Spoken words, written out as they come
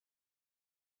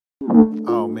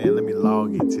Oh man, let me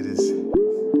log into this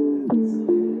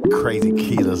Crazy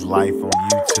Keela's life on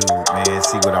YouTube, man.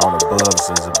 See what all the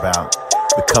buzz is about.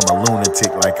 Become a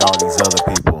lunatic like all these other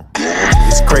people.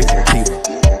 It's Crazy Keela.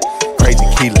 Crazy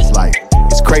Keela's life.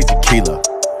 It's Crazy Keela.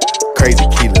 Crazy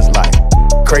Keela's life.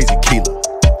 Crazy Keela.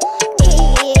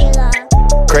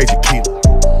 Crazy Keela.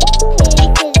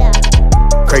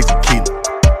 Crazy Keela.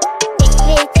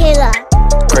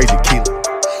 Crazy Keela.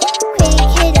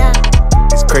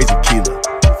 It's Crazy Keela.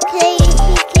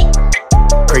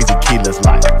 Crazy Keela's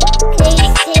life.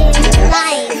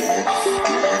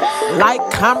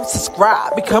 Like, comment,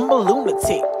 subscribe, become a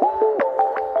lunatic.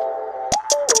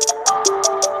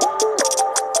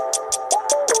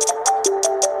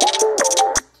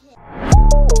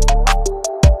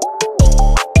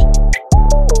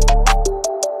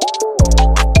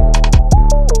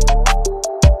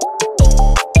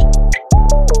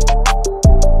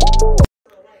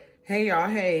 Hey y'all,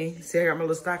 hey. See, I got my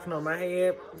little stocking on my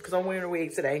head because I'm wearing a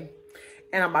wig today.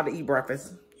 And I'm about to eat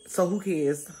breakfast. So who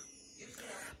cares?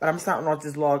 But I'm starting off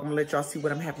this vlog. I'm gonna let y'all see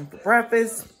what I'm having for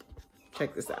breakfast.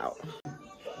 Check this out.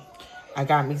 I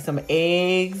got me some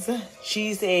eggs,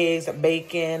 cheese eggs,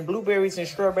 bacon, blueberries and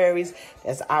strawberries.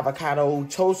 That's avocado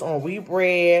toast on wheat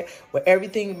bread with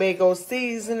everything bagel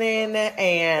seasoning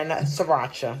and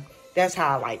sriracha. That's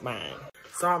how I like mine.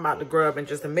 So I'm about to grub in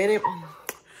just a minute.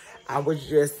 I was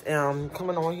just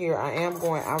coming on here. I am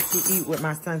going out to eat with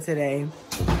my son today.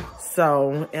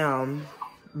 So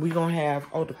we're gonna have,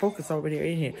 oh, the focus over there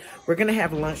in here. We're gonna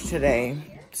have lunch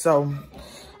today. So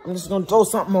I'm just gonna throw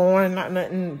something on, not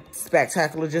nothing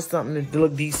spectacular, just something to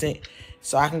look decent.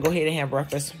 So I can go ahead and have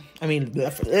breakfast. I mean,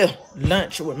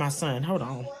 lunch with my son. Hold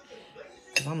on.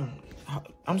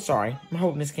 I'm sorry. I'm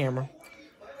holding this camera.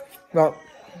 But,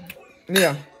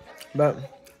 yeah. But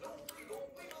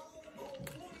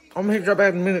I'm gonna hit you up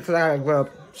in a minute because I gotta grub.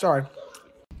 Sorry.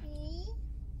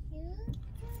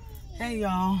 Hey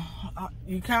y'all,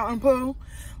 you counting, Pooh?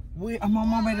 I'm on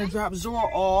my way to drop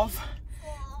Zora off,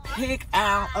 pick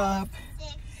Al up,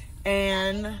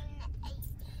 and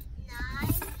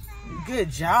good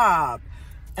job.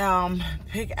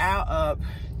 Pick Al up,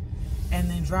 and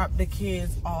then drop the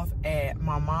kids off at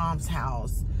my mom's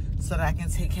house so that I can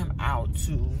take him out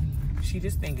too. See,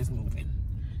 this thing is moving.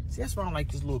 See, that's why I don't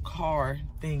like this little car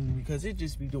thing, because it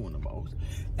just be doing the most.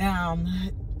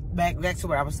 Back to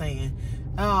what I was saying.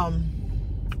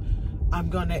 I'm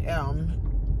gonna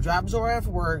drop Zora off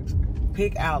work,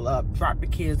 pick Al up, drop the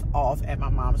kids off at my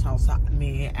mom's house. So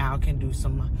me and Al can do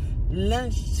some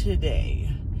lunch today.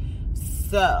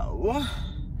 So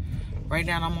right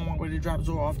now I'm on my way to drop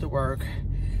Zora off to work.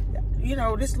 You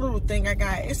know, this little thing I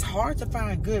got, it's hard to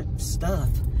find good stuff.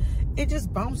 It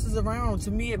just bounces around.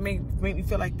 To me, it make me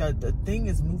feel like the thing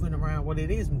is moving around. Well, it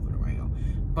is moving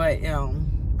around. But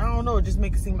I don't know, it just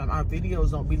makes it seem like my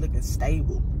videos don't be looking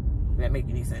stable. If that make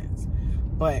any sense.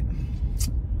 But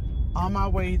on my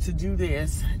way to do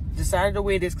this, decided to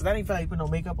wear this because I didn't feel like putting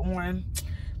no makeup on.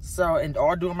 So,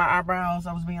 or doing my eyebrows.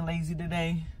 I was being lazy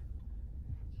today.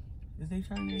 Is they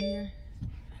turning in here?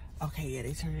 Okay, yeah,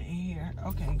 they turning in here.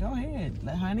 Okay, go ahead,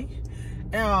 honey.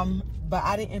 But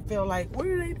I didn't feel like, what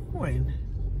are they doing?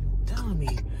 Telling me.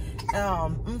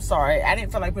 I'm sorry. I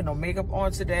didn't feel like putting no makeup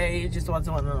on today. It just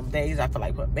wasn't one of them days I feel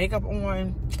like putting makeup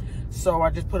on. So I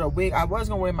just put a wig. I was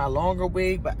gonna wear my longer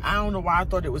wig, but I don't know why I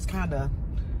thought it was kind of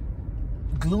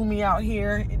gloomy out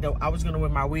here. I was gonna wear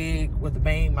my wig with the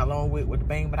bang, my long wig with the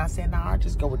bang, but I said, nah, I'll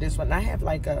just go with this one. I have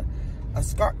like a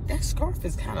scarf. That scarf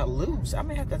is kind of loose. I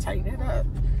may have to tighten it up.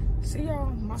 See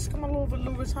y'all, my little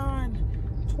Louis Vuitton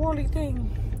twirly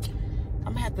thing.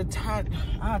 I'm gonna have to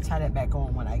I'll tie that back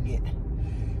on when I get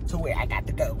to where I got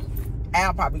to go.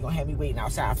 Al probably gonna have me waiting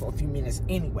outside for a few minutes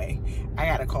anyway. I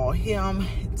gotta call him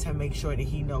to make sure that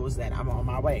he knows that I'm on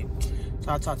my way.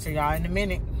 So I'll talk to y'all in a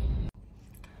minute.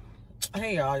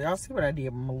 Hey y'all see what I did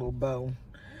with my little bow?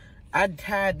 I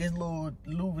tied this little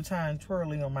Louis Vuitton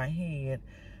twirly on my head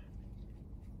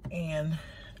and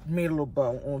made a little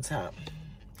bow on top.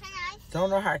 Don't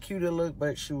know how cute it look,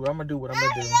 but shoot, I'm gonna do what I'm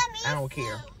gonna do. I don't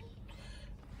care.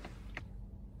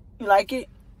 You like it?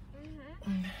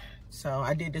 Mm-hmm. So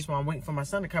I did this while I'm waiting for my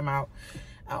son to come out.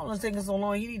 I don't know it's taking so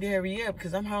long. He need to hurry up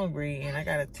because I'm hungry and I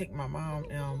gotta take my mom,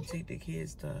 take the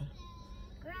kids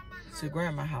to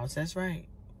grandma's house. That's right.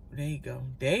 There you go.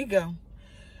 There you go.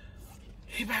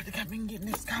 He about to come and get in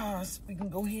this car so we can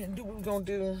go ahead and do what we're gonna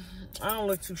do. I don't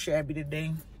look too shabby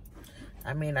today.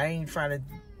 I mean, I ain't trying to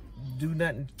do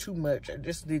nothing too much.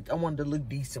 I wanted to look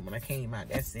decent when I came out.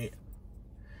 That's it.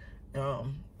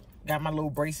 Got my little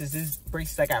braces. This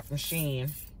braces I got from Shein.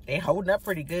 They holding up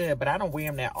pretty good, but I don't wear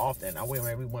them that often. I wear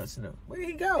them every once in a while. Where'd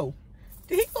he go?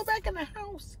 Did he go back in the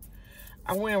house?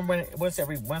 I went once in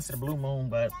the blue moon,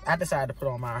 but I decided to put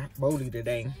on my booty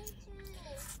today.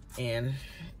 And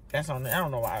that's on, I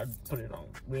don't know why I put it on,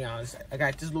 to be honest. I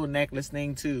got this little necklace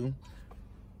thing too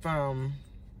from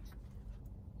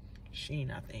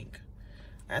Shein, I think.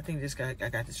 I think I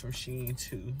got this from Shein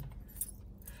too.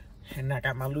 And I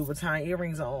got my Louboutin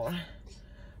earrings on.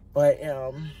 But,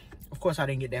 of course I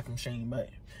didn't get that from Shein, but,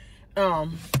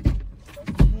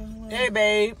 hey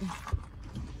babe.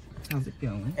 How's it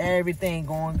going? Everything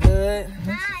going good.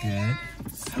 That's good.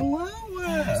 So,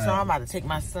 So I'm about to take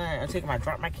my son,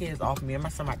 drop my kids off me and my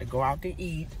son about to go out to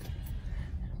eat.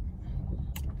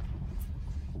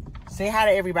 Say hi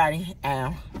to everybody,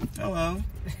 Al. hello.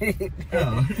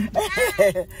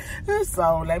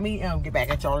 So let me get back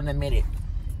at y'all in a minute.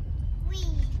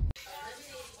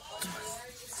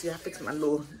 See, I fixed my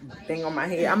little thing on my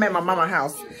head. I'm at my mama's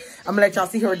house. I'm gonna let y'all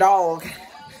see her dog.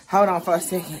 Hold on for a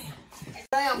second.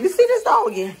 You see this dog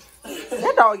again?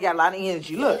 That dog got a lot of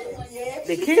energy. Look,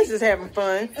 the kids is having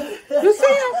fun. You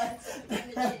see him?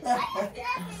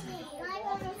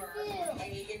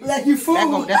 Like you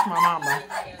fool. That's my mama.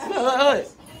 Look.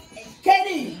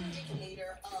 Katie.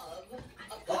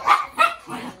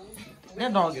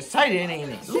 That dog is excited,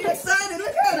 ain't it? She excited.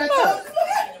 Look at her.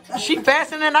 Look. She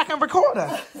faster than I can record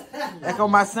her. That go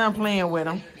my son playing with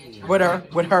him. With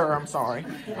her, I'm sorry.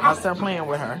 My son playing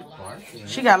with her.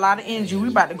 She got a lot of energy. We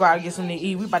about to go out and get something to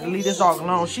eat. We about to leave this dog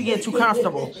alone. She getting too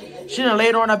comfortable. She done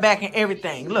laid on her back and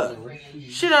everything. Look.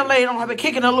 She done laid on her back,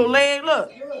 kicking her little leg. Look.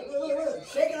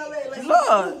 Shaking her leg like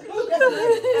Look.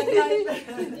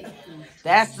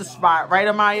 That's the spot, right,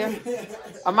 Amaya?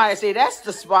 Amaya say that's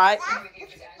the spot.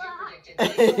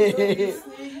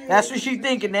 That's what she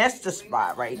thinking. That's the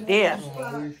spot right there.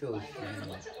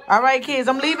 All right, kids.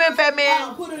 I'm leaving, fat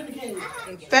man.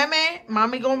 Fat man,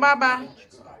 mommy going bye-bye.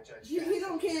 he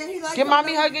don't care. He like Give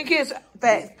mommy a hug and kiss.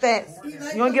 Fat.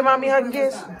 You want to give mommy a hug and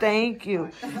kiss? Thank you.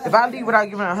 If I leave without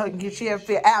giving her a hug and kiss, she have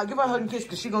fit. Al, give her a hug and kiss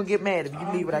because she going to get mad if you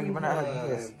leave without giving her a hug and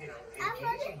kiss.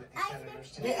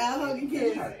 they out hugging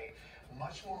kids.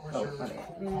 Oh, funny.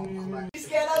 You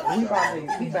scared of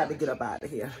We about to get up out of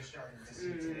here.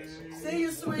 See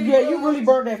you, sweet. Yeah, you really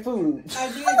burned that food.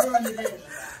 I did run to this.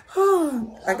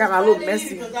 I got my little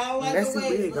messy Because I don't like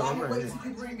wig the way on. I'm wait till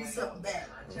you bring me something back.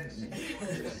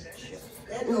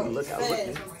 Ooh, look out. Look.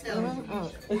 Let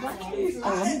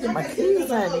me get my keys,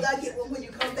 honey. I get one when you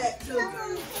come back too.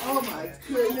 Oh my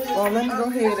goodness. Well, let me go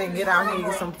ahead and get out here and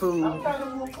get some food.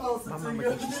 My mama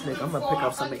got you slick. I'm gonna pick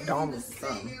up some McDonald's or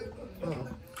something.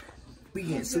 We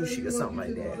getting sushi or something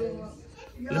like that.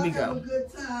 Let me go.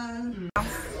 Good time.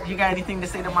 You got anything to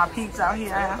say to my peeps out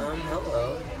here, Al?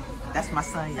 Hello. That's my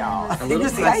son, y'all. A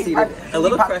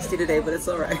little crusty today, but it's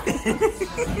all right.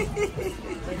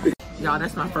 Y'all,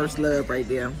 that's my first love right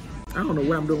there. I don't know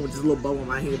what I'm doing with this little bow on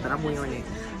my head, but I'm wearing it.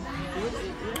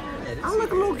 I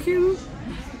look a little cute.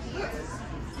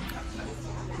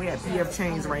 We have PF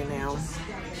chains right now.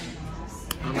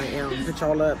 I'm gonna put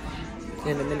y'all up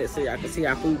in a minute so y'all can see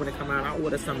our food when it come out. I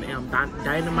ordered some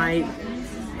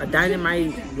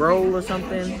dynamite roll or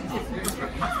something.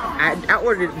 I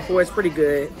ordered it before. It's pretty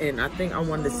good, and I think I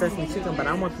wanted the sesame chicken, but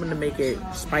I want them to make it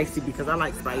spicy because I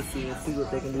like spicy and see what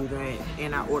they can do there.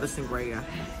 And I ordered sangria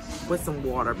with some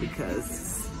water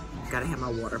because gotta have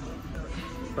my water.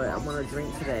 But I want to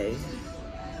drink today.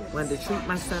 Wanted to treat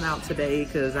my son out today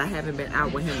because I haven't been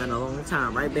out with him in a long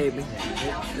time, right, baby?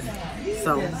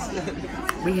 So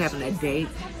we having a date.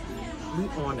 We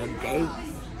on a date.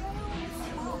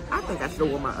 I think I should have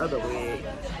worn my other wig.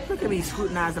 Look at me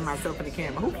scrutinizing myself in the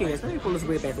camera. Who cares? Let me pull this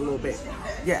wig back a little bit.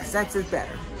 Yes, that's just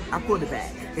better. I pulled it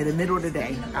back. In the middle of the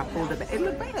day, I pulled it back. It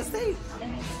looked better, see?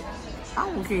 I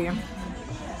don't care.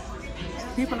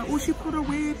 People are like, oh, she put her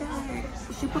wig back.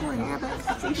 She put her hair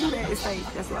back. She do that. It's fake.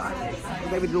 That's why.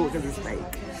 Baby do it because it's fake.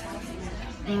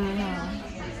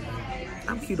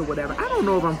 I'm cute or whatever. I don't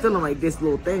know if I'm feeling like this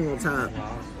little thing on top.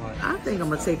 I think I'm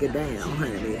going to take it down,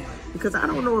 honey. Because I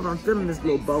don't know if I'm feeling this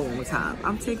little bow on top.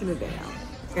 I'm taking it down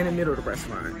in the middle of the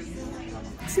restaurant.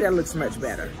 See, that looks much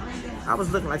better. I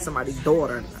was looking like somebody's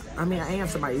daughter. I mean, I am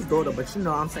somebody's daughter, but you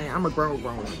know what I'm saying? I'm a grown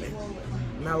woman.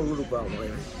 I'm not a little grown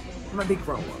woman. I'm a big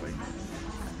grown woman.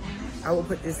 I will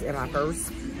put this in my purse.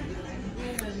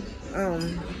 I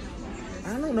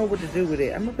don't know what to do with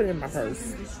it. I'm going to put it in my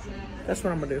purse. That's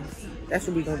what I'm going to do. That's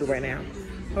what we're going to do right now.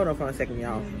 Hold on for a second,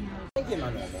 y'all. get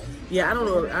my normal. Yeah, I don't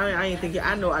know. I ain't thinking.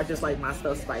 I know I just like my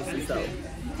stuff spicy, so.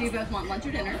 Do you both want lunch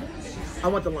or dinner? I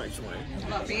want the lunch one.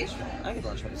 Love fish. I get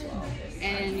lunch one as well.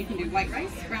 And you can do white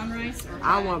rice, brown rice, or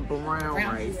I want brown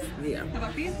rice. Yeah. How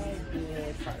about for you?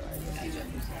 Yeah, fried rice. Gotcha.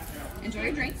 Enjoy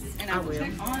your drinks, and I will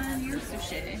check on your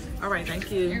sushi. All right,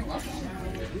 thank you. You're welcome.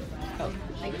 Oh.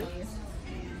 Thank you.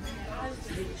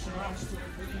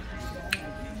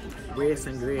 Red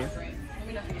sangria.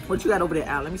 What you got over there,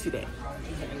 Al? Let me see that.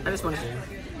 I just want to.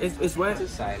 It's what? It's a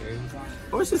cider.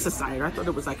 Oh, it's just a cider. I thought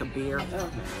it was like a beer. Okay.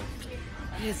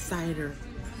 It's cider.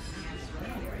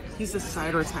 He's a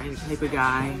cider type of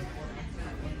guy.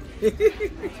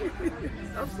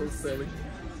 I'm so silly.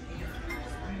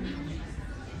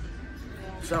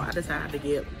 So I decided to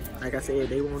get, like I said,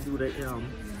 they won't do the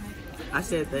I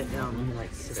said that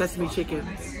sesame chicken.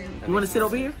 You want to sit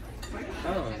over here?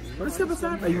 Oh. You want to sit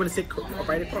beside? Or you want to sit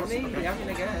right across? Maybe, I mean,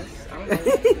 I guess. I don't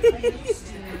know.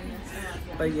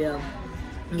 But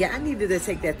yeah, I needed to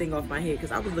take that thing off my head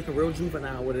because I was looking real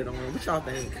juvenile with it on. What y'all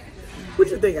think? What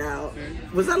you think, Al?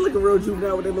 Was I looking real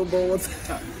juvenile with the little balls?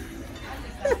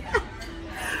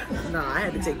 No, I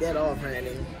had to take that off, honey.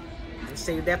 And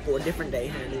save that for a different day,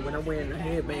 honey. When I'm wearing a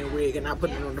headband wig and I put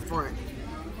it on the front.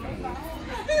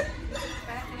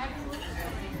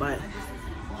 But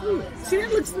see,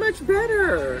 that looks much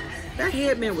better. That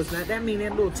headband was not. That mean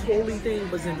that little totally thing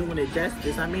wasn't doing it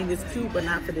justice. I mean, it's cute, but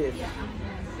not for this.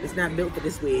 It's not built for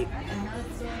this wig.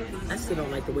 I still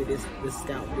don't like the way this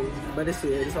scalp is, but it's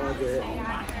good. It's all good.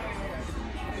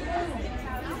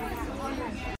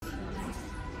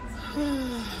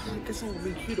 I guess I'm gonna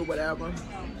be cute or whatever.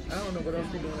 I don't know what else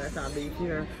to do next time I be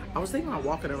here. I was thinking about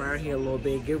walking around here a little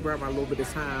bit, give Grandma a little bit of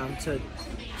time to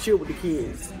chill with the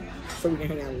kids, so we can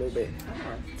hang out a little bit.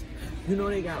 You know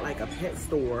they got like a pet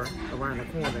store around the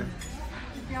corner.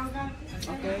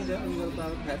 Okay, definitely go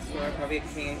to a pet store. Probably a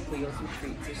can, Cleo some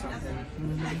treats or something.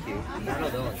 Thank you. I know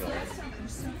they'll enjoy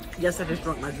it. Yes, I just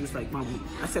drunk my juice like Mom.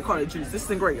 I said call it juice. This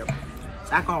is Greg.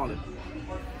 I call it.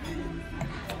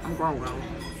 I'm grown now.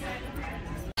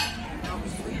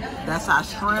 That's our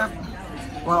shrimp.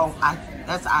 Well,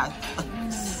 that's our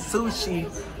sushi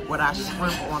with our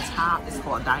shrimp on top. It's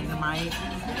called dynamite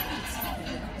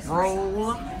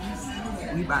roll.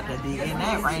 We about to dig in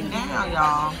that right now,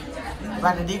 y'all.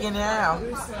 About to dig in now.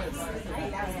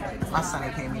 My son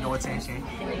ain't paying me no attention.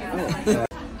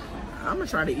 I'm gonna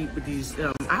try to eat with these.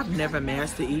 I've never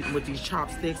mastered eating with these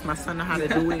chopsticks. My son know how to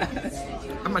do it.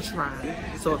 I'm gonna try.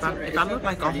 So if I look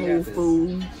like a whole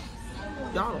food,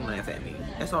 y'all don't laugh at me.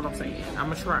 That's all I'm saying. I'm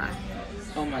gonna try.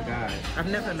 Oh my god. I've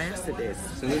never mastered this.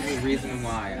 So this is the reason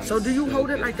why. So do you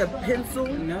hold it like a pencil?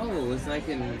 No, it's like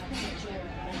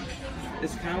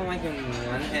it's kind of like in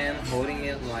one hand holding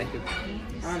it like I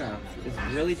don't know. It's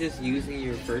really just using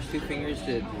your first two fingers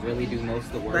to really do most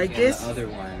of the work, like and this? the other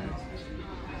one.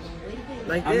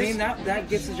 Like this? I mean that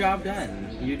gets the job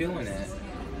done. You're doing it.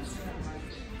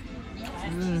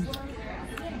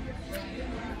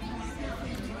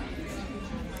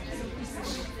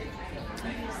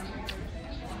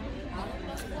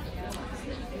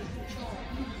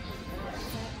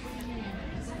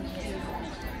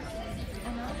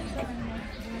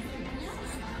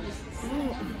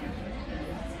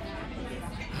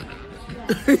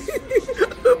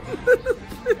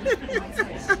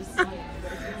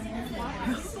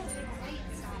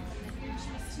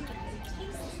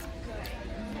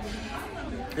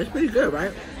 It's pretty good,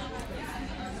 right?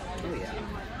 Oh yeah.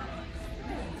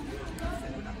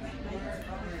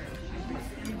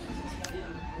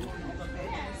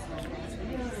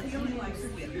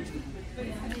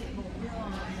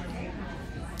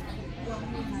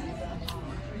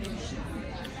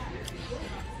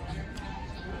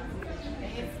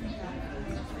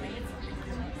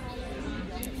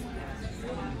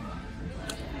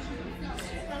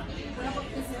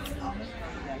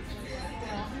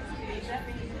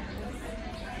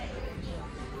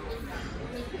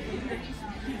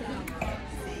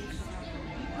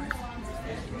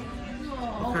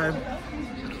 Okay.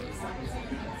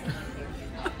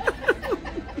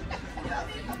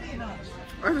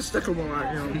 I just stick them all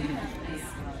right now.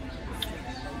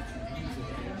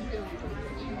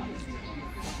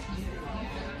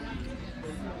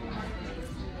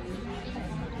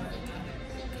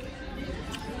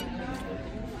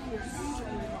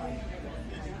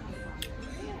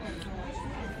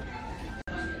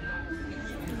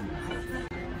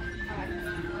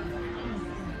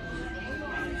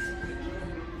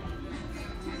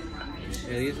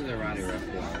 Yeah, these are the Roddy Rough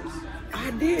ones.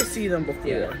 I did see them before.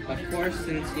 Yeah, of course,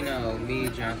 since, you know, me,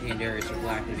 Jonty, and Darius are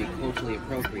black to be culturally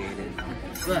appropriated,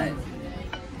 but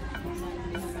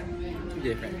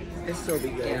different. It's still be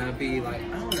good. Yeah, it'd be like,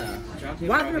 I don't know. Drop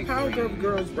Why did the Powerpuff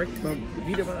Girls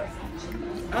beat them up?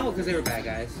 Oh, because they were bad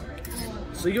guys.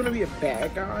 So you're gonna be a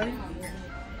bad guy?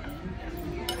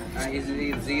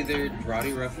 It's either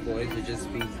Rowdy Rough Boys or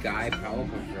just be Guy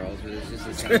Powerpuff Girls, but it's just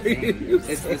the same thing.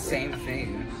 It's the same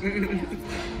thing.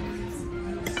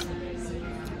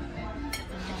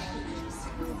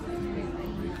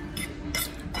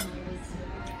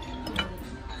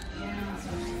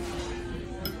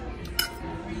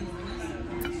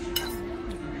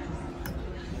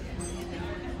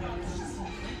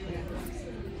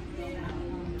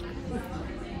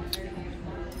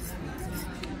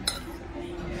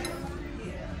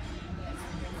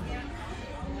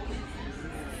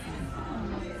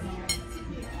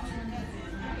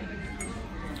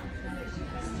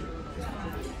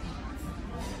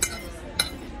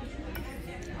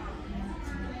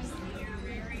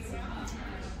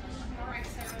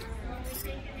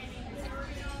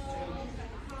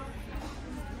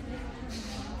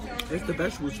 It's the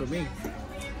vegetables for me.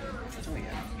 Oh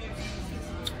yeah.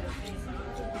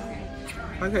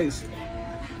 My taste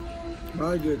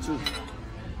really good too.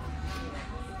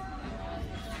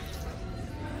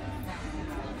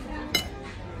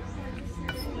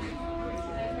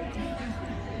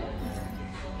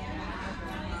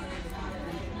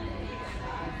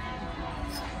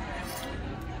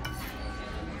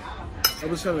 I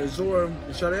was telling Zora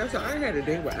and Shawty, I said I ain't had a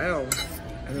date with Al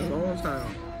in a long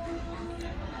time.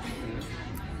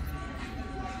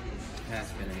 Has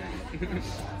been a minute.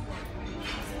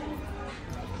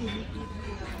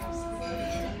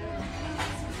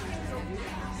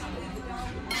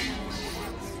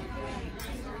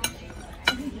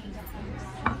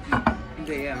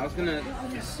 Yeah, I was gonna.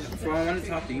 So I wanted to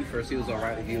talk to you first. It was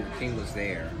alright if you King was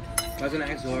there. I was gonna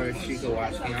ask Laura if she could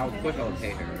watch King. I would push. I would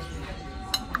pay her.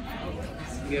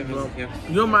 You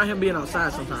don't mind him being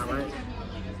outside sometime, right?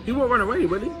 He won't run away,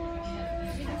 will he?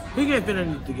 He can't fit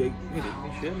underneath the gate. He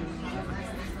shouldn't.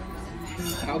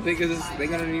 How big is this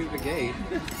thing underneath the gate?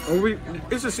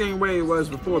 It's the same way it was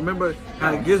before. Remember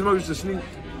how Gizmo used to sneak?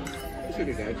 It's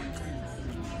pretty good.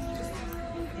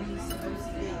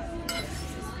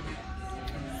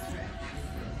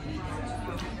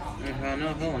 I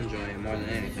know he'll enjoy it more than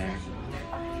anything.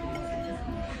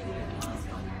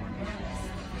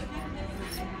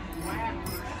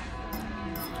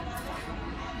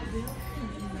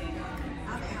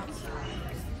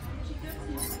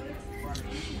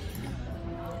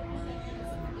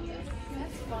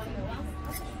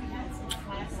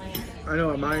 I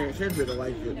know Amaya and Kendrick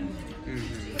like it.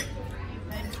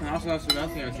 I also have some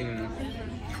other thing I'm thinking.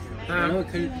 I know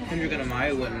Kendrick and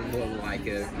Amaya wouldn't like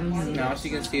it. Now she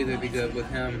can see that it'd be good with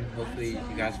him. Hopefully,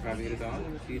 you guys probably get a dog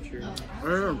in the future. I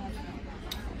don't know.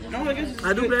 No, I guess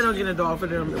I do plan on getting a dog for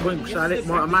them when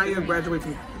Amaya graduates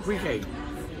from pre-K.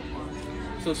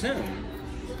 So soon.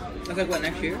 That's like what,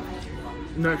 next year?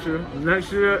 Next year.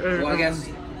 Next year. Well, I guess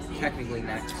technically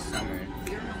next summer.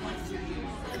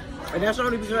 And that's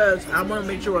only because I want to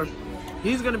make sure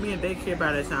he's going to be in daycare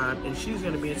by that time, and she's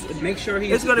going to be in... Make sure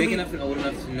he's big enough and old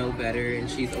enough to know better, and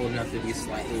she's old enough to be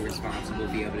slightly responsible,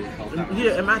 be able to help out.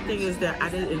 Yeah, and my thing is that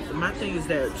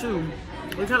too,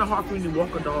 it's kind of hard for me to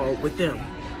walk a dog with them.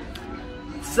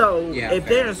 So, yeah, if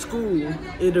they're in school,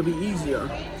 it'll be easier.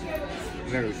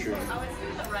 Very true.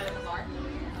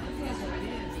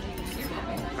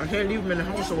 I can't leave them in the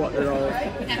house at all.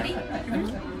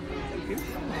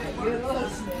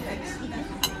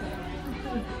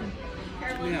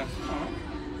 Yeah.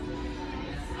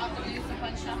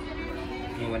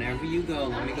 Well, whenever you go,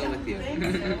 let me go with you.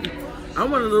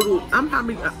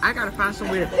 I gotta find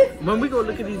somewhere. When we go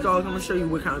look at these dogs, I'm gonna show you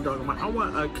what kind of dog I want. I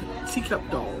want a teacup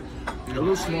dog. A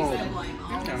little small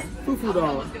one. Okay. Foo-foo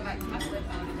dog.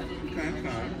 Okay.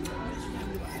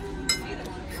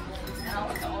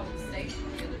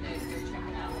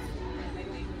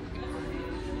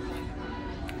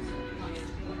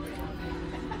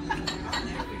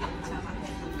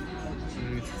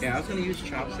 Yeah, I was gonna use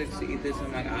chopsticks to eat this.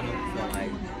 I'm like, I don't feel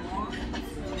like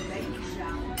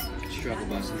struggle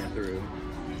busting it through.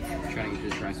 I'm trying to eat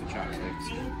this rice with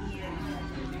chopsticks.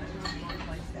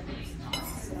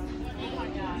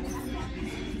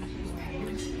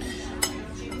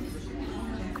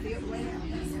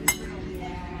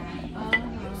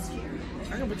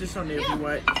 I can put this on there if you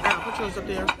want. I'll put yours up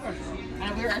there.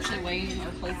 And we were actually weighing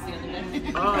our plates the other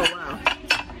day. Oh, wow.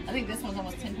 I think this one's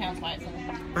almost 10 pounds by itself.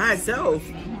 By itself?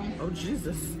 Oh,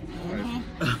 Jesus.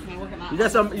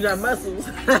 Mm-hmm. You got muscles.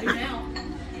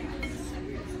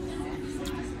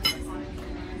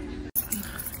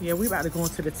 Yeah, we about to go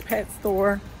into this pet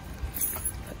store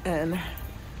and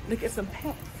look at some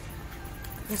pets.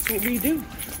 That's what we do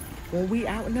when we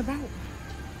out and about.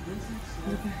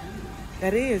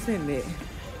 That is, isn't it?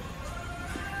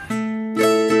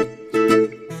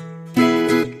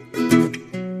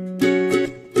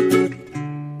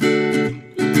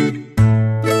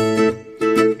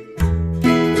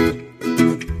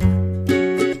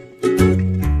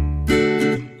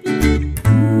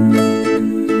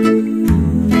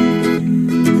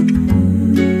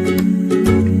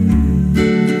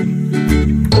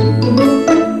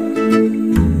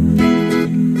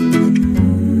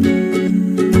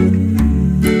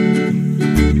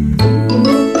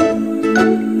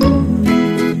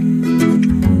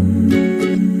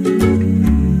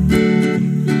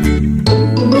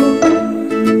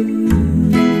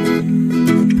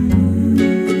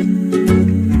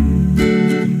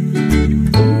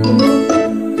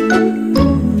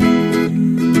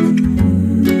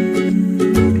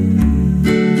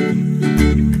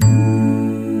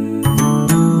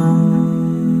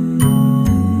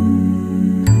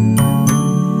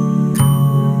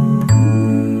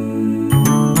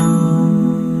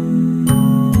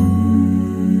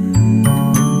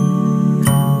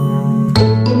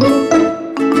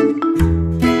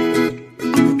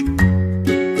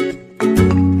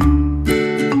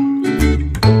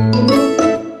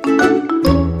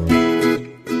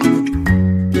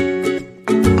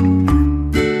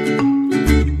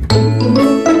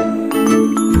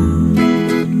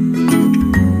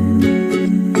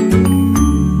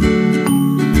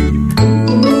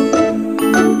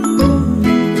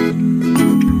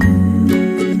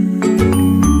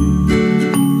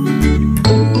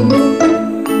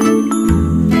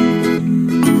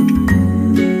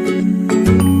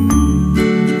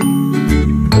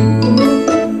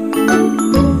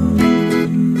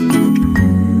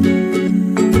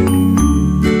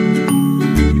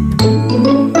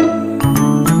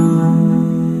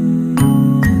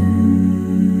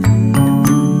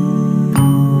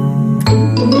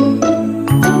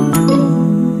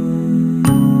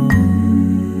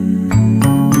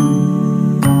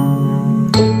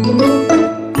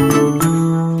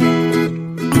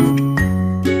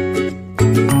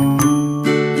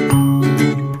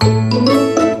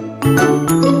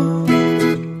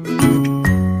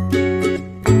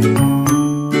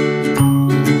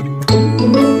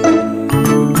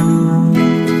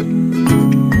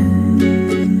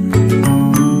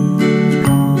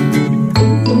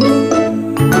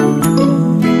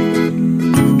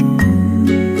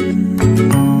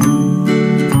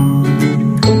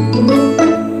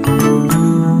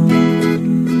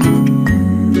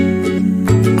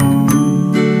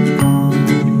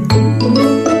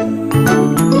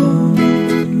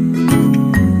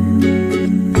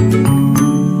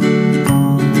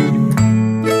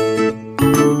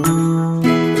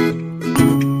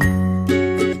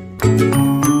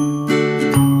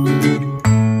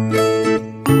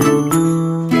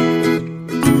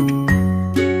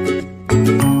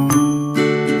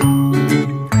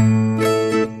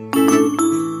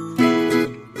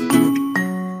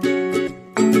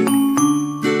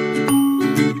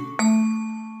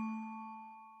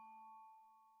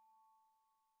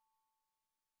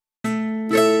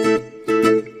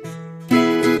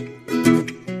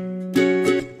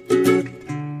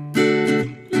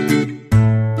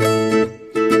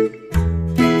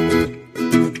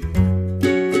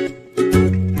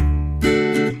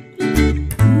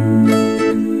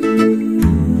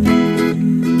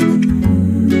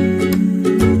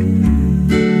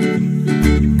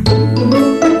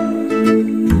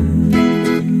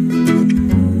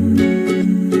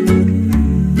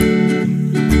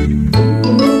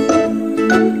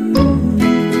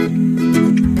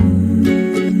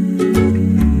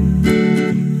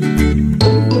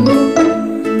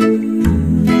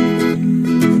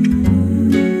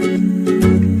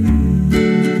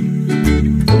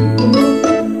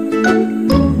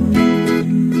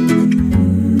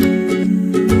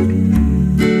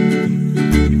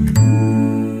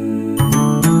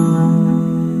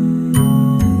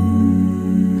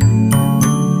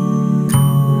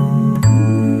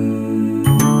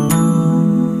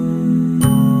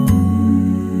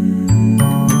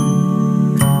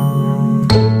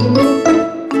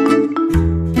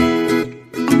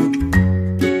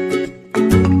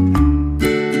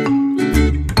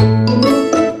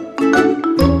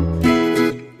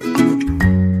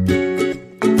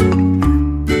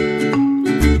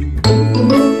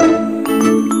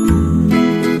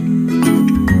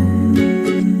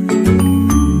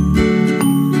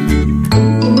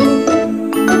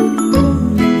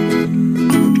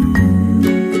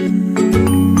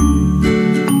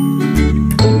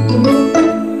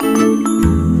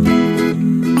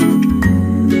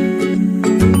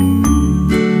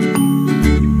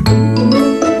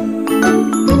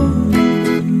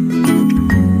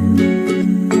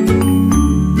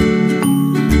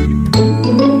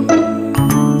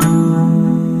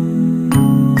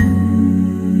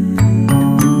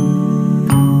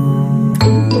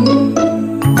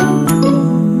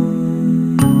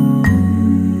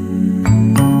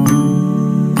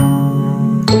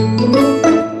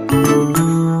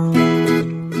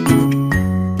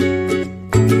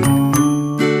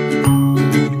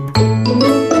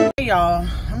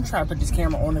 put this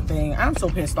camera on the thing. I'm so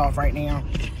pissed off right now.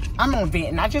 I'm on vent,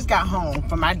 and I just got home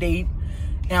from my date.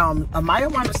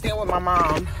 Amaya wanted to stay with my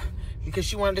mom because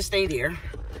she wanted to stay there.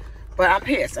 But I'm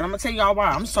pissed, and I'm gonna tell y'all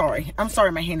why. I'm sorry. I'm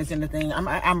sorry my hand is in the thing.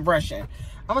 I'm rushing. I'm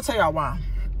gonna tell y'all why.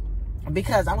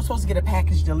 Because I was supposed to get a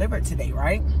package delivered today,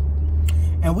 right?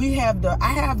 And I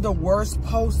have the worst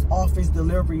post office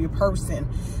delivery person.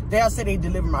 They'll say they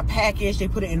deliver my package, they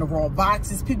put it in the wrong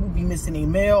boxes, people be missing their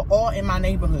mail, all in my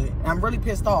neighborhood. And I'm really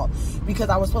pissed off because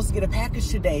I was supposed to get a package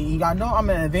today. Y'all know I'm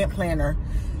an event planner,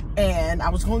 and I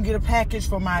was going to get a package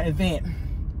for my event.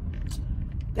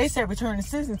 They said return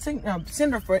the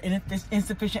sender for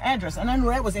insufficient address, and I knew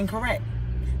that was incorrect.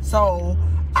 So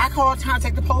I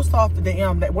contact the post office, that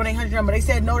 1-800 number. They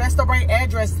said, no, that's the right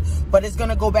address, but it's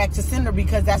going to go back to sender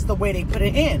because that's the way they put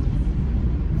it in.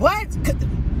 What?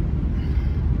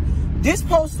 This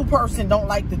postal person don't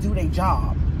like to do their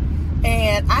job.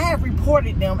 And I have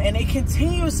reported them, and they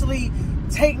continuously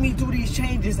take me through these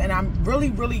changes, and I'm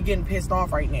really, really getting pissed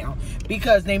off right now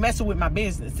because they messing with my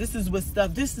business. This is what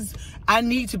stuff, I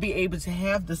need to be able to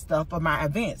have the stuff for my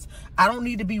events. I don't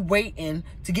need to be waiting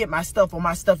to get my stuff or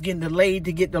my stuff getting delayed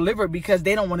to get delivered because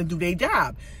they don't want to do their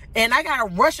job. And I got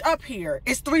to rush up here.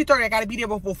 It's 3:30. I got to be there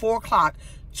before 4 o'clock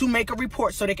to make a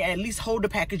report so they can at least hold the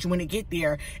package when it get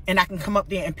there, and I can come up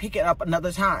there and pick it up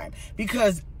another time.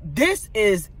 Because this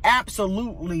is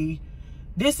absolutely,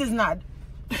 this is not,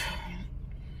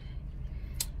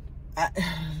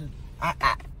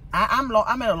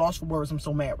 I'm at a loss for words. I'm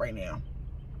so mad right now.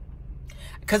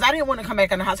 Because I didn't want to come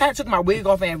back in the house. I had to take my wig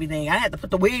off and everything. I had to put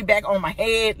the wig back on my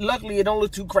head. Luckily, it don't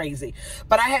look too crazy.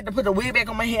 But I had to put the wig back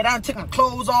on my head. I took my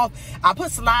clothes off. I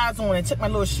put slides on and took my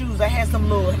little shoes. I had some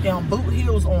little boot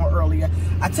heels on earlier.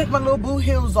 I took my little boot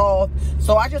heels off.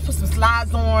 So I just put some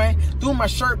slides on, threw my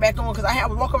shirt back on, because I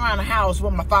would walk around the house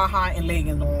with my thigh high and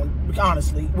leggings on,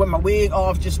 honestly, with my wig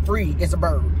off, just free as a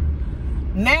bird.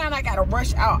 Now I gotta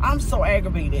rush out. I'm so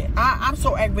aggravated. I'm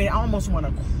so aggravated. I almost want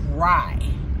to cry.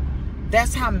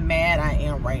 That's how mad I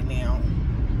am right now.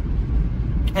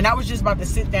 And I was just about to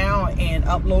sit down and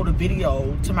upload a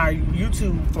video to my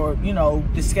YouTube for, you know,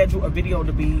 to schedule a video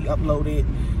to be uploaded.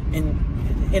 And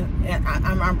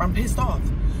I'm pissed off.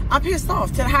 I'm pissed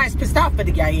off to the highest pissed off for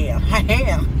the guy I am. I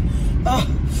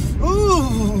am.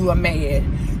 Ooh, I'm mad.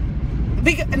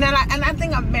 And I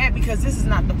think I'm mad because this is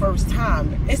not the first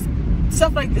time.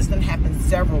 Stuff like this done happened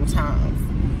several times.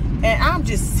 And I'm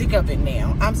just sick of it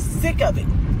now. I'm sick of it.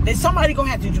 There's somebody gonna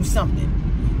have to do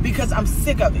something because I'm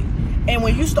sick of it. And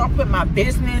when you start putting my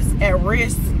business at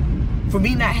risk for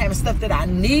me not having stuff that I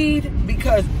need,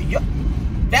 because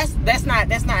that's not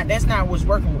what's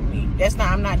working with me. I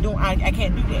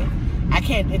can't do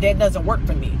that. That doesn't work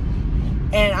for me.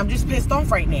 And I'm just pissed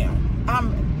off right now.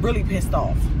 I'm really pissed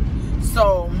off.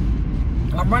 So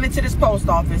I'm running to this post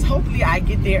office. Hopefully I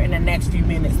get there in the next few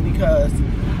minutes because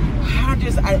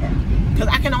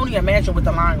I can only imagine what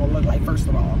the line will look like, first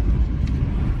of all.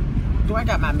 Do I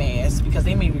got my mask? Because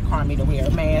they may require me to wear a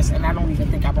mask, and I don't even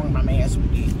think I brought my mask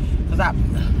with me. Because I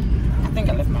think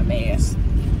I left my mask.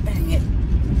 Dang it.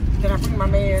 Did I bring my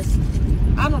mask?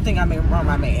 I don't think I may brought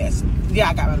my mask. Yeah,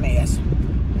 I got my mask.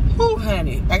 Whew,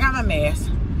 honey. I got my mask.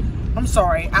 I'm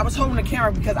sorry. I was holding the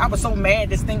camera because I was so mad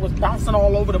this thing was bouncing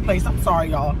all over the place. I'm sorry,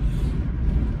 y'all.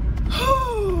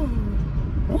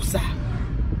 Woosah.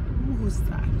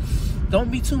 Don't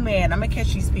be too mad. I'm gonna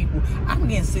catch these people. I'm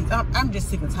getting sick. I'm just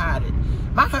sick and tired.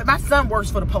 My son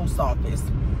works for the post office,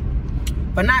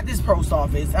 but not this post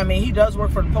office. I mean, he does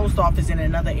work for the post office in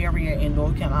another area in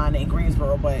North Carolina, in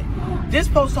Greensboro, but this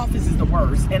post office is the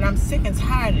worst, and I'm sick and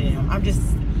tired of them.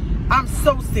 I'm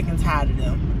so sick and tired of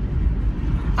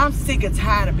them. I'm sick and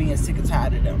tired of being sick and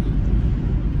tired of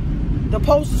them. The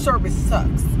postal service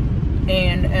sucks,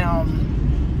 and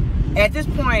at this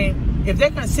point, if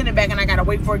they're gonna send it back and I gotta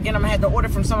wait for it again, I'm gonna have to order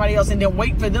from somebody else and then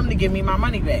wait for them to give me my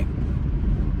money back.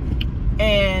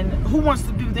 And who wants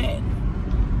to do that?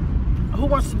 Who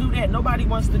wants to do that? Nobody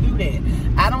wants to do that.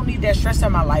 I don't need that stress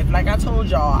in my life. Like I told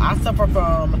y'all, I suffer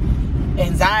from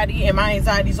anxiety, and my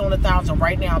anxiety's on 1,000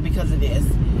 right now because of this.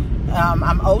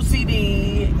 I'm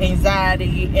OCD,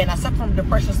 anxiety, and I suffer from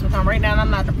depression sometimes. Right now, I'm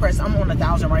not depressed. I'm on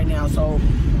 1,000 right now, so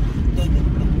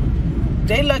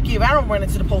they lucky if I don't run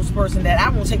into the post person that I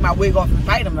won't take my wig off and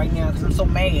fight them right now because I'm so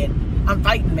mad. I'm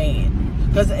fighting mad.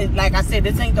 Because, like I said,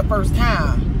 this ain't the first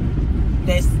time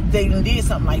that they did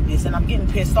something like this, and I'm getting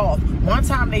pissed off. One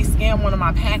time they scanned one of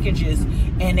my packages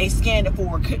and they scanned it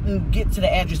for couldn't get to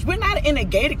the address. We're not in a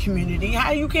gated community.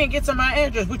 How you can't get to my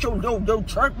address? With your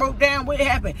truck broke down? What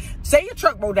happened? Say your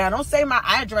truck broke down. Don't say my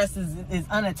address is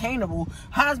unattainable.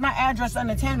 How's my address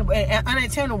unattainable?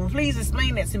 Unattainable? Please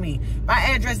explain that to me. My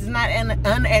address is not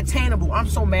unattainable. I'm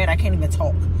so mad I can't even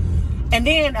talk. And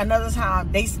then another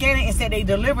time they scanned it and said they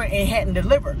delivered and hadn't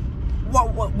delivered.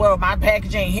 Well, my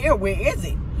package ain't here. Where is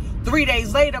it? 3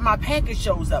 days later, my package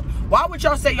shows up. Why would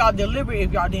y'all say y'all deliver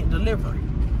if y'all didn't deliver it?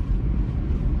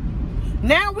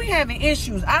 Now we having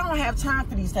issues. I don't have time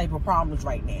for these type of problems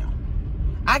right now.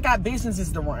 I got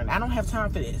businesses to run. I don't have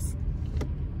time for this.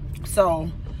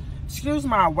 So, excuse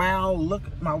my wow look,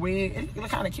 my wig. It look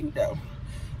kind of cute though,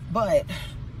 but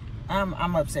I'm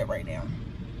upset right now.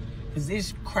 Because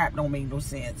this crap don't make no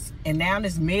sense. And now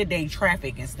this midday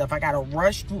traffic and stuff, I gotta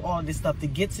rush through all this stuff to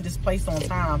get to this place on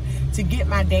time to get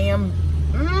my damn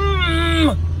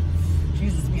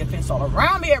Jesus be a fence all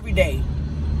around me every day.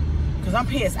 Because I'm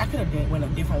pissed. I could have went a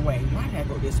different way. Why did I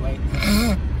go this way?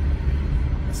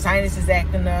 Sinus is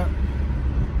acting up.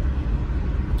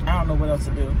 I don't know what else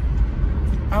to do.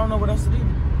 I don't know what else to do.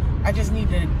 I just need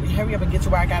to hurry up and get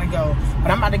to where I gotta go. But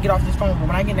I'm about to get off this phone. But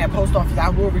when I get in that post office, I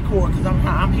will record because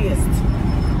I'm pissed.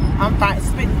 I'm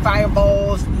spitting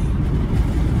fireballs.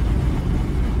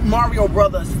 Mario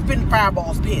Brothers spitting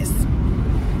fireballs, pissed.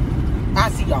 I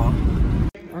see y'all.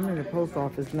 I'm in the post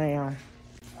office now,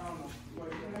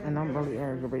 and I'm really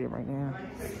aggravated right now.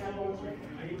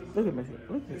 Look at this.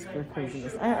 Look at this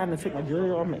craziness. I had to take my jewelry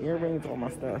off, my earrings, all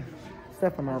my stuff,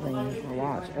 except for my rings, my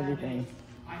watch, everything.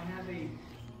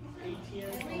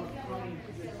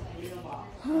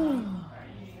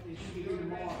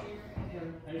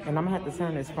 And I'm gonna have to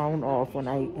turn this phone off when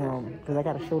I because I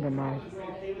gotta show them my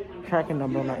tracking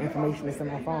number, my information that's in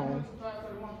my phone.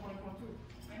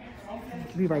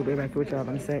 Be right back with y'all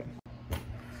in a sec.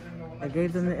 I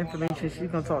gave them the information. She's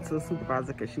gonna talk to the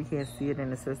supervisor because she can't see it in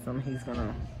the system. He's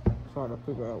gonna try to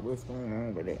figure out what's going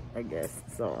on with it, I guess.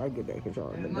 So I'll get back with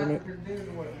y'all in a minute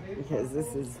because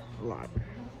this is a lot.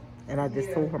 And I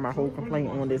just told her my whole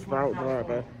complaint on this route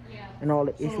driver and all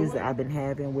the issues that I've been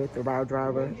having with the route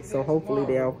driver. So hopefully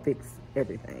they'll fix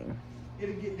everything.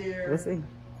 We'll see.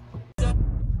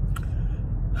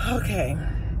 Okay.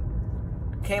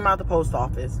 Came out the post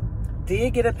office.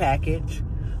 Did get a package,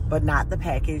 but not the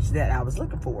package that I was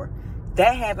looking for.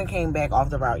 That haven't came back off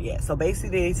the route yet. So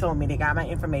basically they told me they got my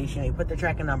information, they put the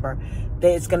tracking number,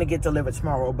 that it's gonna get delivered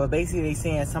tomorrow. But basically they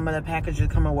saying some of the packages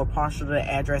coming with partial to the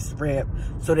address rip,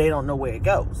 so they don't know where it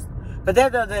goes. But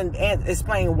that doesn't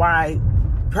explain why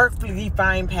perfectly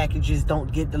fine packages don't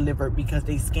get delivered, because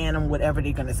they scan them whatever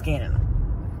they're gonna scan them.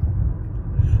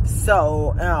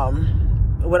 So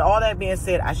with all that being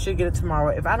said, I should get it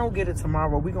tomorrow. If I don't get it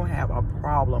tomorrow, we're gonna have a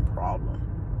problem.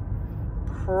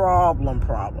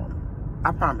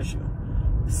 I promise you.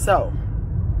 So,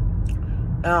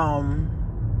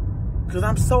 because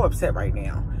I'm so upset right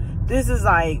now. This is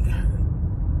like,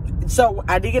 so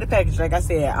I did get a package, like I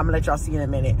said. I'm gonna let y'all see in a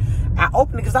minute. I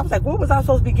opened it because I was like, what was I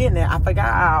supposed to be getting there? I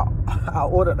forgot I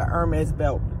ordered the Hermes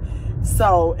belt.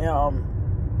 So,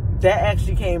 that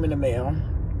actually came in the mail.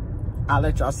 I'll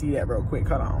let y'all see that real quick.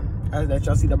 Hold on. I'll let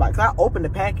y'all see the box. I opened the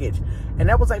package and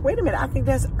that was like, wait a minute, I think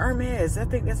that's Hermes. I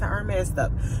think that's an Hermes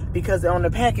stuff. Because on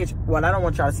the package, well, I don't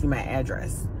want y'all to see my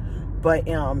address. But,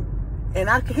 and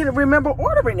I couldn't remember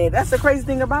ordering it. That's the crazy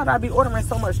thing about it. I be ordering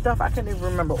so much stuff, I couldn't even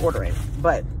remember ordering it.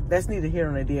 But that's neither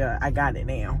here nor there. I got it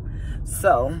now.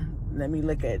 So, let me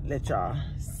let y'all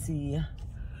see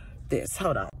this.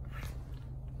 Hold on.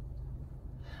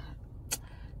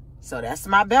 So, that's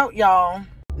my belt, y'all.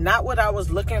 Not what I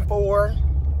was looking for.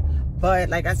 But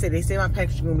like I said, they say my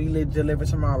package is going to be delivered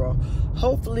tomorrow.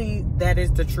 Hopefully that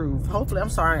is the truth. Hopefully, I'm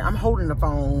sorry, I'm holding the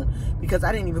phone because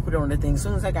I didn't even put it on the thing. As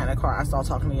soon as I got in the car, I started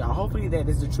talking to y'all. Hopefully that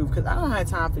is the truth, because I don't have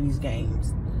time for these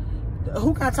games.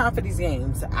 Who got time for these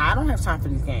games? I don't have time for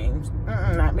these games.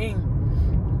 Not me.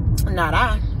 Not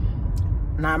I.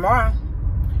 Not Mara.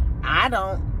 I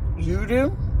don't. You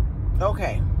do?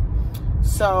 Okay.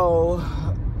 So,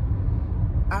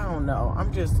 I don't know.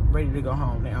 I'm just ready to go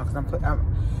home now because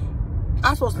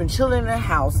I'm supposed to be chilling in the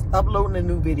house, uploading a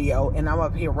new video, and I'm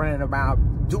up here running about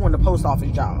doing the post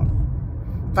office job.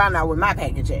 Find out where my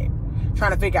package at. Trying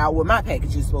to figure out what my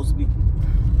package is supposed to be.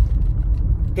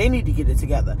 They need to get it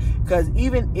together. Because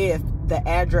even if the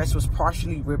address was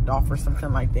partially ripped off or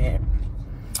something like that,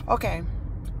 okay,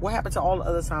 what happened to all the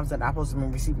other times that I supposed to be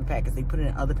receiving packages? They put it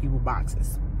in other people's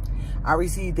boxes.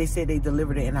 They said they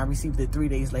delivered it and I received it 3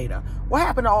 days later. What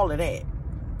happened to all of that?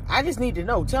 I just need to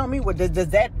know. Tell me, what does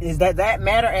that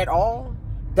matter at all?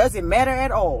 Does it matter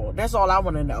at all? That's all I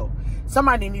want to know.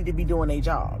 Somebody need to be doing their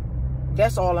job.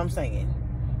 That's all I'm saying.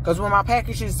 Because when my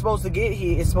package is supposed to get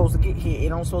here, it's supposed to get here. It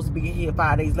don't supposed to be here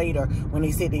 5 days later when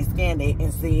they said they scanned it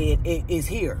and said it is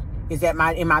here. It's in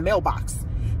my mailbox.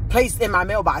 Placed in my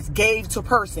mailbox. Gave to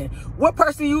person. What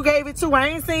person you gave it to? I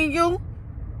ain't seen you.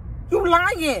 You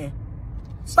lying.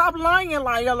 Stop lying,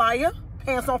 liar, liar.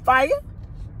 Pants on fire.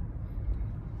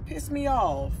 Piss me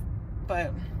off.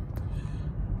 But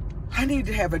I need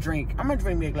to have a drink. I'm going to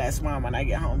drink me a glass of wine when I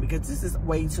get home because this is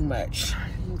way too much.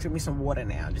 I'm going to drink me some water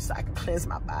now just so I can cleanse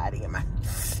my body and my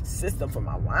system for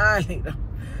my wine later.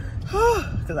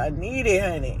 Because I need it,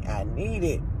 honey. I need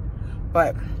it.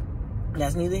 But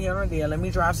that's neither here nor there. Let me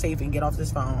drive safe and get off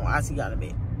this phone. I'll see y'all in a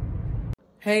bit.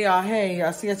 Hey y'all, hey.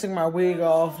 I see I took my wig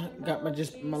off. Got my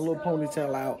little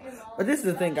ponytail out. But this is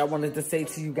the thing I wanted to say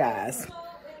to you guys.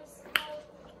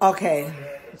 Okay.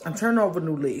 I'm turning over a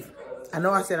new leaf. I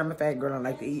know I said I'm a fat girl, I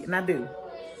like to eat, and I do.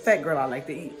 Fat girl, I like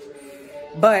to eat.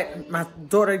 But my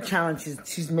daughter challenges,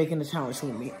 she's making a challenge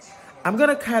with me. I'm going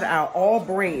to cut out all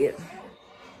bread.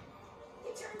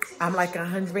 I'm like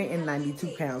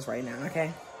 192 pounds right now,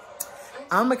 okay?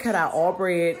 I'm going to cut out all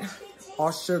bread,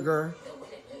 all sugar,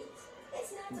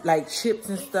 like chips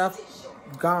and stuff,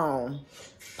 gone.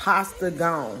 Pasta,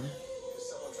 gone.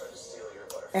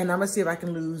 And I'm going to see if I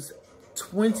can lose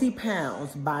 20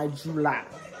 pounds by July.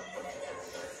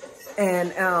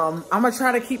 And I'm going to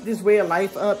try to keep this way of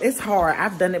life up. It's hard.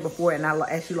 I've done it before, and I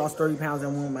actually lost 30 pounds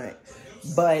in 1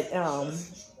 month. But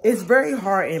it's very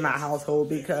hard in my household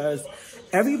because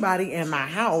everybody in my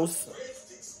house,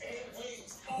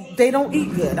 they don't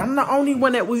eat good. I'm the only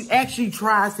one that actually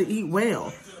tries to eat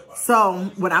well.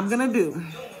 So what I'm going to do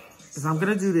is I'm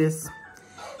going to do this.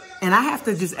 And I have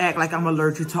to just act like I'm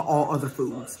allergic to all other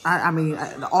foods. I mean,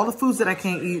 all the foods that I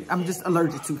can't eat, I'm just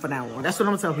allergic to from now on. That's what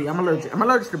I'm telling you. I'm allergic. I'm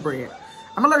allergic to bread.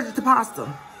 I'm allergic to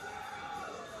pasta.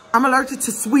 I'm allergic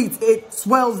to sweets. It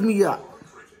swells me up.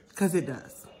 Because it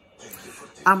does.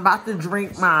 I'm about to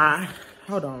drink my...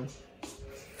 Hold on. I'm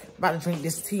about to drink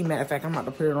this tea. Matter of fact, I'm about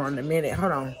to put it on in a minute.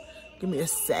 Hold on. Give me a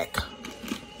sec.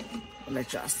 I'll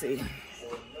let y'all see.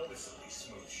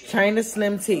 China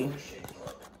Slim Tea.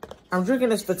 I'm drinking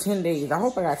this for 10 days. I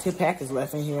hope I got 10 packets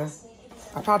left in here.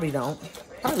 I probably don't.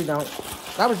 Probably don't.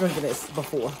 I was drinking this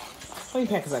before. How many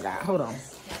packets I got? Hold on.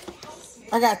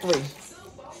 I got 3.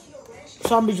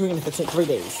 So I'll be drinking it for 3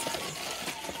 days.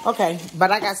 Okay.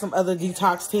 But I got some other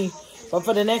detox tea. But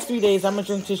for the next 3 days, I'm going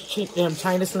to drink this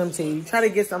China Slim Tea. Try to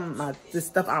get some of this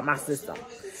stuff out my system.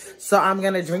 So I'm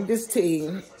going to drink this tea.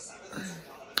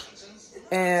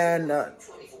 And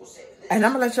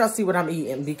I'm gonna let y'all see what I'm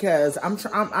eating because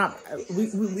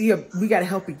we gotta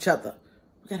help each other.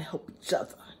 We gotta help each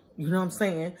other. You know what I'm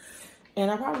saying? And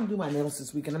I probably do my nails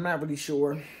this weekend. I'm not really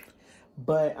sure,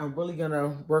 but I'm really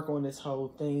gonna work on this whole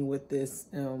thing with this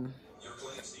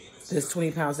this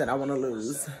 20 pounds that I want to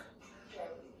lose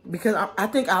because I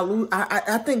think I'll lose.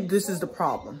 I think this is the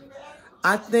problem.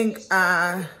 I think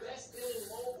I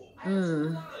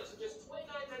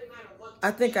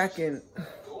can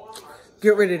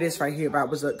get rid of this right here if I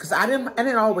was up. Because I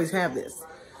didn't always have this.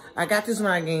 I got this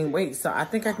when I gained weight. So I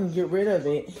think I can get rid of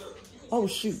it. Oh,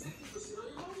 shoot.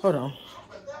 Hold on.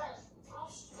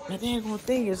 My dang whole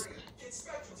thing is...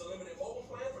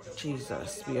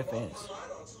 Jesus, be offense.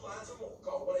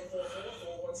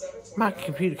 My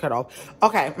computer cut off.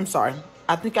 Okay, I'm sorry.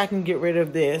 I think I can get rid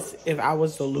of this if I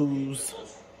was to lose...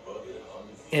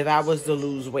 If I was to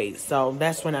lose weight. So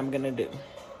that's what I'm going to do.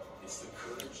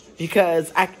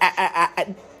 Because I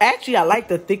actually like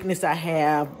the thickness I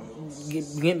have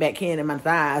getting back in my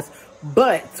thighs,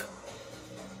 but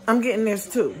I'm getting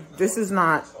this too. This is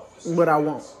not what I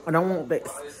want. I don't want this.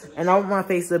 And I want my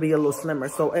face to be a little slimmer,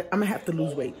 so I'm going to have to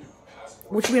lose weight.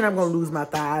 Which means I'm going to lose my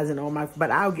thighs and all my,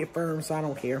 but I'll get firm, so I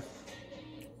don't care.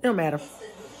 It don't matter.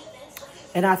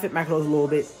 And I fit my clothes a little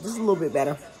bit, just a little bit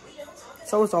better.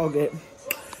 So it's all good.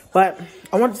 But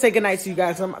I want to say goodnight to you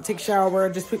guys. I'm about to take a shower,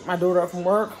 just pick my daughter up from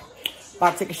work.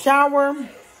 About to take a shower,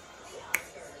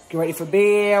 get ready for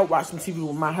bed, watch some TV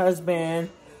with my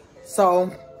husband.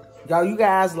 So, y'all, you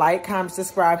guys like, comment,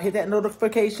 subscribe, hit that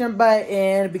notification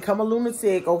button, become a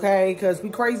lunatic, okay? Because we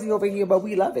crazy over here, but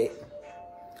we love it.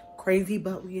 Crazy,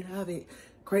 but we love it.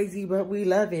 Crazy, but we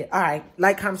love it. All right,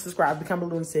 like, comment, subscribe, become a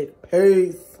lunatic.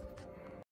 Peace.